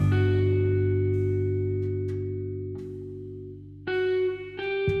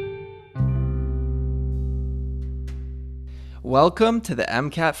Welcome to the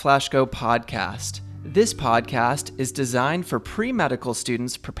MCAT Flash Go podcast. This podcast is designed for pre-medical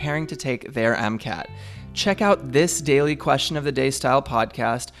students preparing to take their MCAT. Check out this daily question of the day style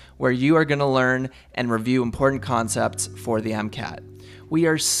podcast where you are going to learn and review important concepts for the MCAT. We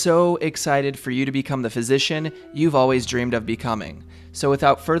are so excited for you to become the physician you've always dreamed of becoming. So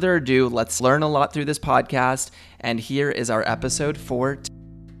without further ado, let's learn a lot through this podcast, and here is our episode for today.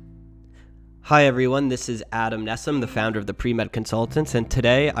 Hi everyone, this is Adam Nessum, the founder of the Pre-Med Consultants, and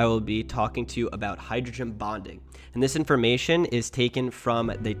today I will be talking to you about hydrogen bonding. And this information is taken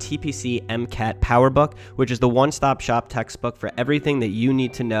from the TPC MCAT PowerBook, which is the one-stop shop textbook for everything that you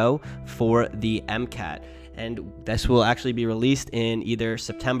need to know for the MCAT. And this will actually be released in either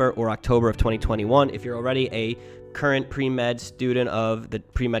September or October of 2021. If you're already a current pre-med student of the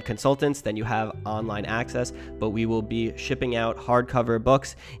Pre-Med Consultants, then you have online access, but we will be shipping out hardcover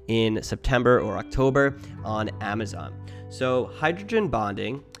books in September or October on Amazon. So hydrogen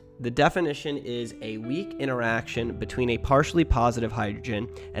bonding, the definition is a weak interaction between a partially positive hydrogen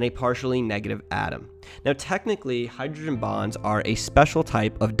and a partially negative atom. Now technically, hydrogen bonds are a special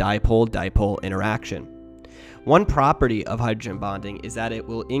type of dipole-dipole interaction. One property of hydrogen bonding is that it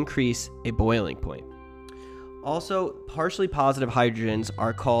will increase a boiling point. Also, partially positive hydrogens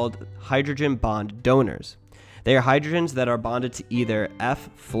are called hydrogen bond donors. They are hydrogens that are bonded to either F,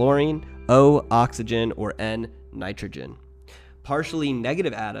 fluorine, O, oxygen, or N, nitrogen. Partially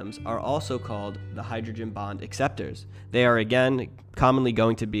negative atoms are also called the hydrogen bond acceptors. They are again commonly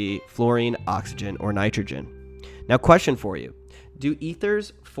going to be fluorine, oxygen, or nitrogen. Now, question for you. Do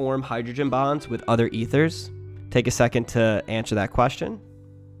ethers form hydrogen bonds with other ethers? Take a second to answer that question.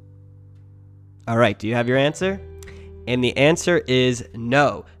 All right, do you have your answer? And the answer is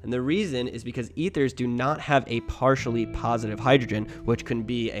no. And the reason is because ethers do not have a partially positive hydrogen, which can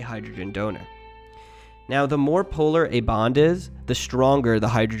be a hydrogen donor. Now, the more polar a bond is, the stronger the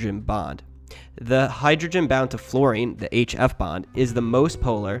hydrogen bond. The hydrogen bound to fluorine, the HF bond, is the most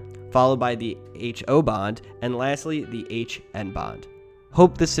polar, followed by the HO bond, and lastly, the HN bond.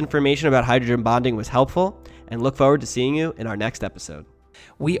 Hope this information about hydrogen bonding was helpful, and look forward to seeing you in our next episode.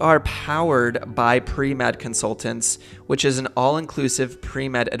 We are powered by Pre-Med Consultants, which is an all-inclusive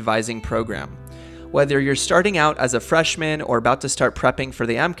pre-med advising program. Whether you're starting out as a freshman or about to start prepping for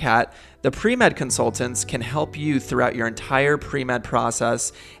the MCAT, the Pre-Med Consultants can help you throughout your entire pre-med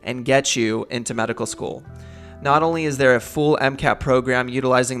process and get you into medical school. Not only is there a full MCAT program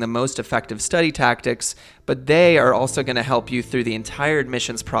utilizing the most effective study tactics, but they are also going to help you through the entire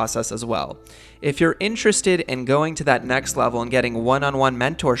admissions process as well. If you're interested in going to that next level and getting one-on-one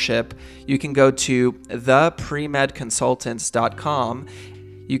mentorship, you can go to thepremedconsultants.com.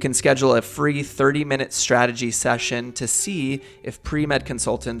 You can schedule a free 30-minute strategy session to see if Pre-Med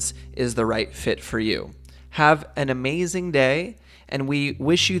Consultants is the right fit for you. Have an amazing day, and we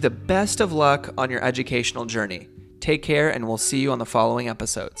wish you the best of luck on your educational journey. Take care, and we'll see you on the following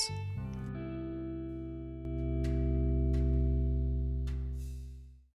episodes.